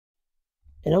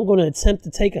and I'm going to attempt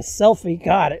to take a selfie.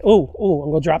 God, oh,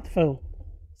 I'm going to drop the phone.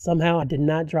 Somehow I did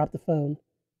not drop the phone.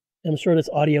 I'm sure this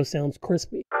audio sounds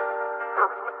crispy.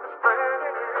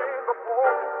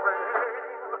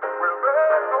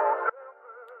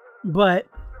 But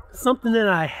something that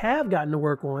I have gotten to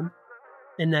work on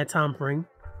in that time frame.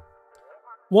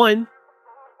 One,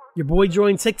 your boy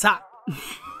joined TikTok.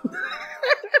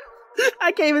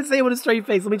 I can't even say it with a straight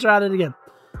face. Let me try that again.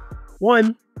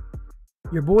 One,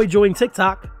 your boy joined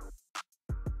TikTok.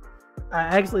 I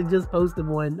actually just posted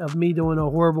one of me doing a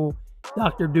horrible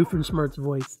Dr. Doofenshmirtz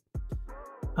voice.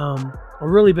 A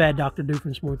really bad Dr.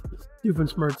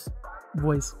 Doofenshmirtz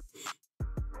voice.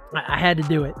 I had to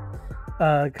do it.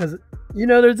 Because, you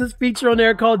know, there's this feature on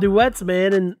there called duets,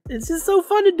 man. And it's just so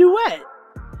fun to duet.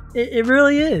 It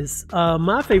really is.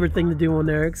 My favorite thing to do on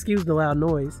there, excuse the loud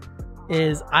noise,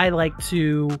 is I like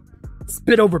to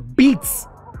spit over beats.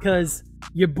 Because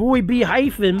your boy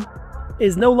Hyphen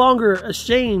is no longer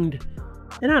ashamed.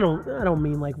 And I don't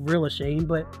mean like real ashamed,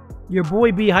 but your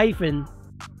boy Hyphen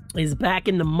is back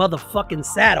in the motherfucking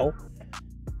saddle.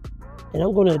 And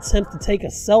I'm going to attempt to take a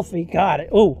selfie. God,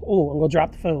 oh, I'm going to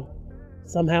drop the phone.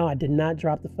 Somehow I did not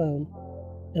drop the phone.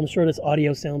 I'm sure this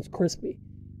audio sounds crispy.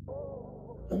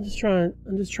 I'm just trying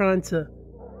to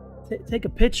take a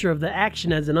picture of the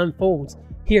action as it unfolds.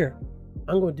 Here,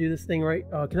 I'm going to do this thing right.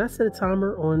 Can I set a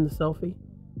timer on the selfie?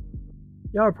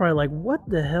 Y'all are probably like, what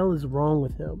the hell is wrong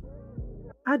with him?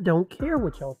 I don't care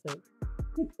what y'all think.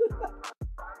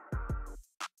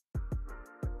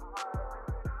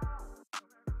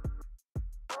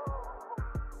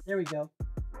 There we go.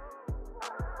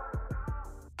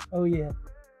 Oh yeah.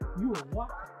 You are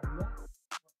watching.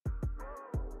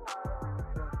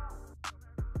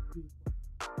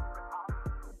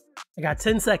 I got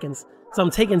 10 seconds, so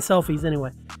I'm taking selfies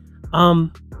anyway.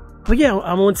 But yeah,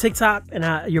 I'm on TikTok,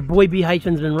 and your boy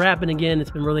Hyphen's been rapping again.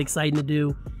 It's been really exciting to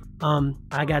do.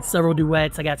 I got several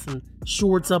duets. I got some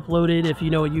shorts uploaded, if you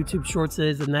know what YouTube Shorts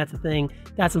is, and that's a thing.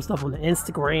 Got some stuff on the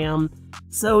Instagram.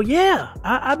 So yeah,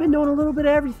 I've been doing a little bit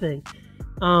of everything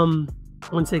on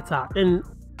TikTok. And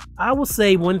I will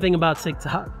say one thing about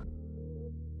TikTok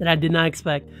that I did not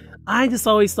expect. I just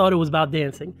always thought it was about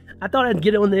dancing. I thought I'd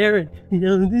get on there and, you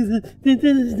know,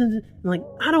 like,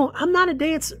 I'm not a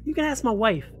dancer. You can ask my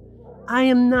wife. I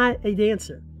am not a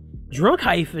dancer. Drunk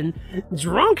Hyphen.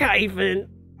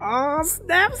 Oh,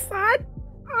 snap, son.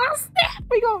 Oh, snap.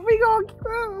 We gonna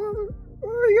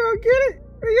get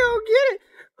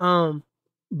it.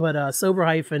 But sober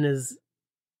Hyphen is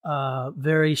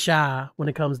very shy when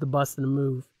it comes to busting a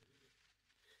move.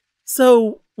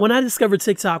 So when I discovered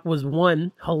TikTok was,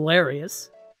 one, hilarious.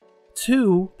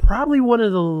 Two, probably one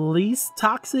of the least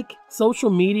toxic social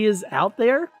medias out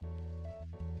there.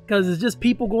 Because it's just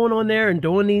people going on there and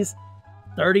doing these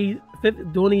 30, 50,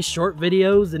 doing these short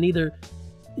videos. And either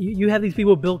you have these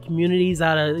people build communities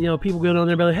out of, you know, people going on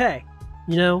there and be like, hey,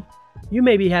 you know, you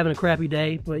may be having a crappy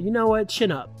day, but you know what?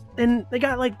 Chin up. And they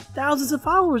got like thousands of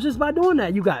followers just by doing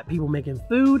that. You got people making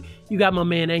food. You got my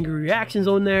man Angry Reactions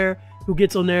on there, who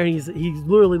gets on there and he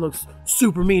literally looks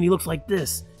super mean. He looks like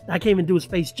this. I can't even do his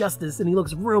face justice, and he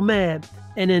looks real mad.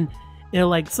 And then, you know,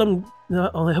 like he'll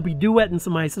be duetting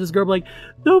somebody. So this girl be like,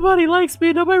 nobody likes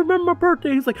me. Nobody remember my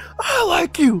birthday. He's like, I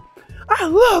like you. I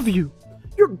love you.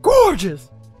 You're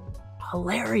gorgeous.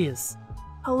 Hilarious.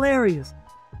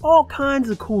 All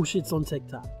kinds of cool shits on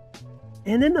TikTok.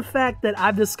 And then the fact that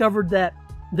I've discovered that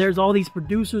there's all these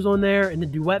producers on there, and the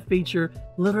duet feature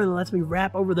literally lets me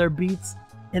rap over their beats,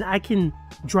 and I can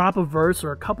drop a verse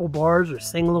or a couple bars or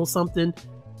sing a little something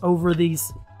over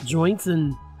these joints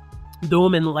and do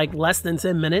them in like less than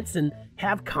 10 minutes and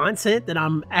have content that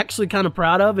I'm actually kind of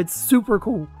proud of. It's super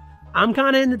cool. I'm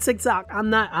kind of into TikTok. I'm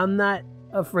not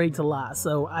afraid to lie.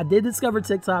 So I did discover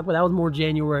TikTok, but that was more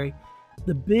January.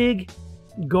 The big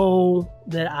goal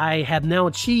that I have now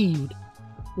achieved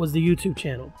was the YouTube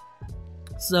channel.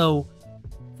 So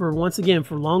once again,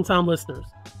 for long-time listeners,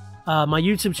 my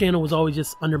YouTube channel was always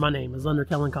just under my name. It was under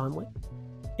Kellen Conley.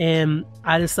 And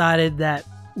I decided that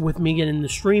with me getting into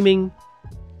streaming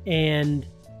and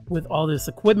with all this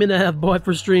equipment that I've bought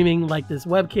for streaming, like this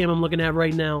webcam I'm looking at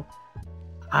right now,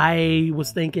 I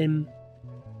was thinking,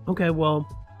 okay, well,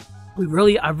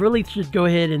 I really should go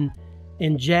ahead and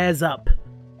jazz up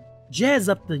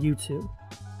the YouTube.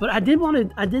 But I didn't want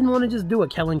to just do a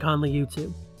Kellen Conley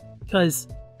YouTube, because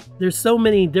there's so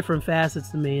many different facets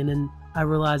to me. And then I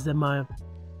realized that my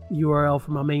URL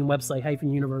for my main website,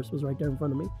 Hyphen Universe, was right there in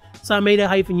front of me. So I made a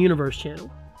Hyphen Universe channel.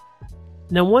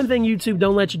 Now, one thing YouTube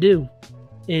don't let you do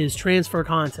is transfer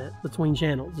content between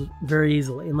channels very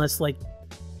easily, unless, like,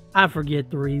 I forget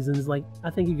the reasons. Like, I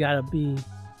think you gotta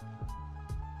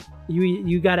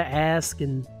You gotta ask,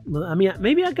 and I mean,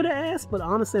 maybe I could have asked, but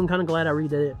honestly, I'm kind of glad I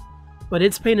redid it. But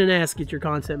it's pain in the ass to get your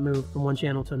content moved from one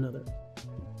channel to another.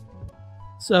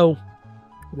 So,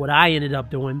 what I ended up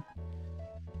doing,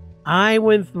 I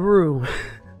went through,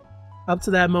 up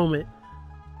to that moment,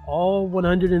 all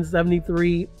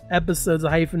 173 episodes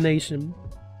of Hyphen Nation,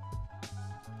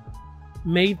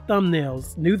 made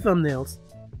thumbnails, new thumbnails,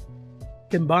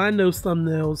 combined those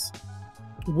thumbnails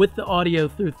with the audio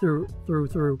through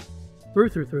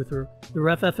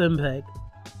FFmpeg,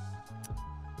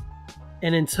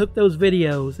 and then took those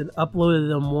videos and uploaded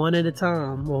them one at a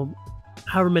time. Well,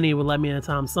 however many it would let me at a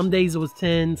time. Some days it was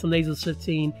 10, some days it was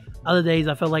 15. Other days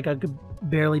I felt like I could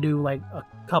barely do like a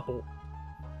couple.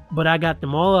 But I got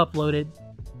them all uploaded.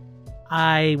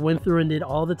 I went through and did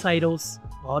all the titles,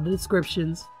 all the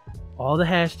descriptions, all the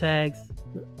hashtags,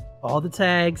 all the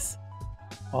tags,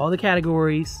 all the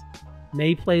categories,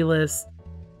 made playlists.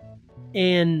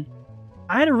 And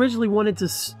I had originally wanted to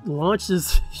launch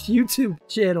this YouTube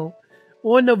channel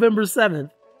on November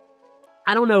 7th.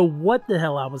 I don't know what the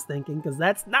hell I was thinking, because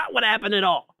that's not what happened at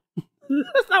all.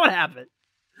 That's not what happened.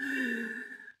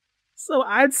 So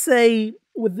I'd say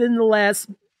within the last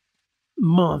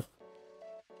month,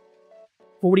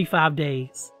 45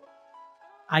 days,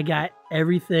 I got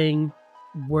everything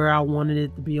where I wanted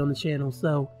it to be on the channel.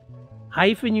 So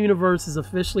Hyphen Universe is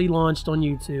officially launched on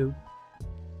YouTube.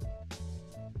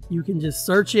 You can just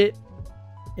search it,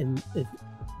 and if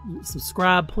you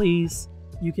subscribe, please.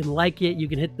 You can like it, you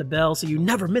can hit the bell so you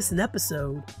never miss an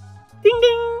episode. Ding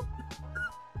ding!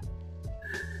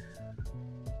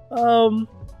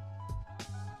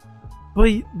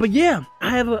 But yeah, I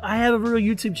have a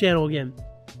real YouTube channel again.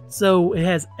 So it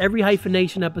has every Hyphen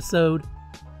Nation episode.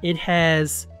 It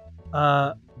has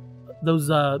those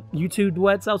YouTube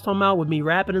duets I was talking about with me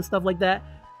rapping and stuff like that.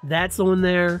 That's on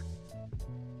there.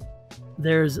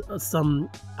 There's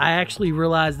some, I actually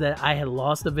realized that I had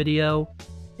lost a video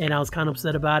and I was kind of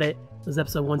upset about it. It was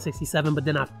episode 167, but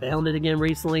then I found it again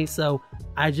recently. So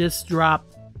I just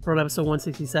dropped from episode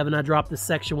 167, I dropped the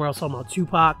section where I was talking about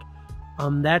Tupac.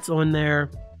 That's on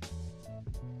there.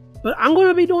 But I'm going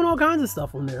to be doing all kinds of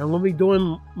stuff on there. I'm going to be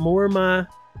doing more of my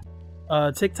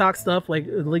TikTok stuff, like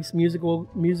at least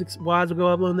music-wise will go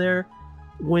up on there.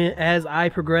 As I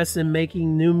progress in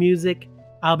making new music,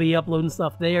 I'll be uploading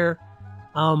stuff there.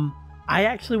 I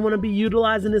actually want to be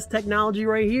utilizing this technology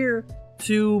right here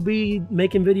to be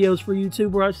making videos for YouTube,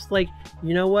 where I was just like,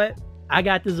 you know what? I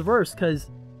got this verse,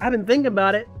 because I've been thinking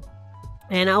about it,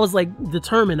 and I was like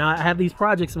determined. I have these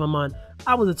projects in my mind.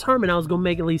 I was determined I was going to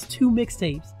make at least 2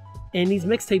 mixtapes, and these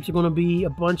mixtapes are going to be a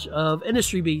bunch of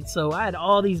industry beats. So I had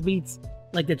all these beats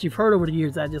like that you've heard over the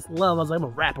years that I just love. I was like, I'm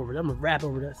going to rap over it. I'm going to rap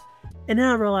over this. And then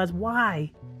I realized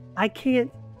why I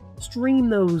can't stream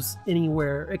those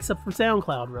anywhere except for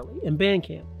SoundCloud, really, and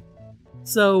Bandcamp.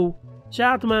 So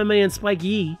shout out to my man Spike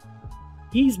Yee.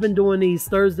 He's been doing these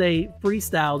Thursday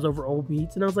freestyles over old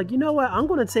beats, and I was like, you know what? I'm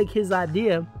going to take his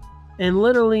idea, and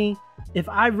literally, if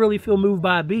I really feel moved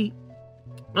by a beat,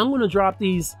 I'm going to drop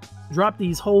these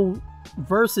whole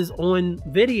verses on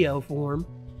video form,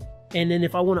 and then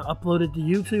if I want to upload it to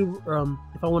YouTube,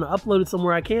 if I want to upload it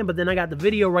somewhere, I can. But then I got the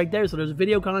video right there, so there's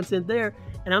video content there,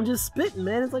 and I'm just spitting,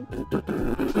 man. It's like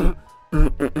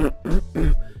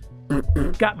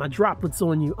got my droplets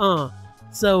on you,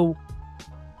 So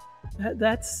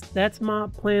that's my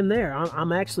plan there.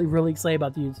 I'm actually really excited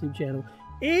about the YouTube channel,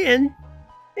 and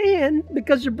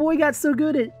because your boy got so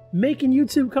good at making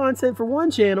YouTube content for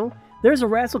one channel, there's a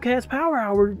Rasslecast Power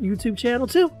Hour YouTube channel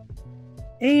too,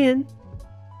 and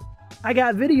I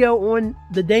got video on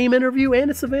the Dame interview and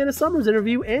the Savannah Summers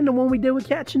interview and the one we did with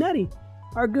Kat Chinetti,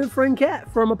 our good friend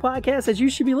Kat, from a podcast that you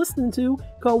should be listening to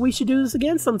called We Should Do This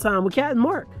Again Sometime with Kat and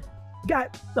Mark.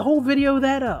 Got the whole video of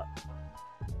that up.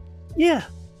 Yeah.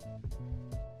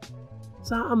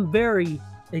 So I'm very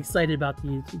excited about the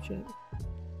YouTube channel.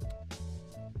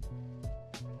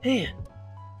 Man,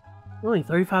 we're only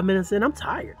 35 minutes in. I'm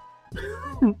tired.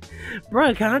 Bro,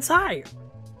 I'm kind of tired.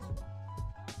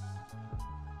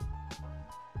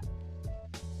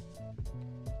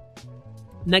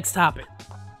 Next topic.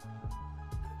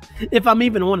 If I'm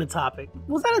even on a topic.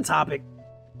 Was that a topic?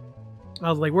 I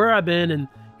was like, where have I been? And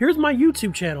here's my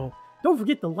YouTube channel. Don't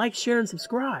forget to like, share, and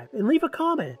subscribe. And leave a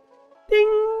comment.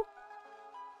 Ding!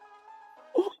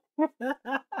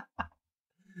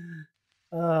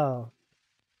 Oh,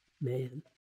 man.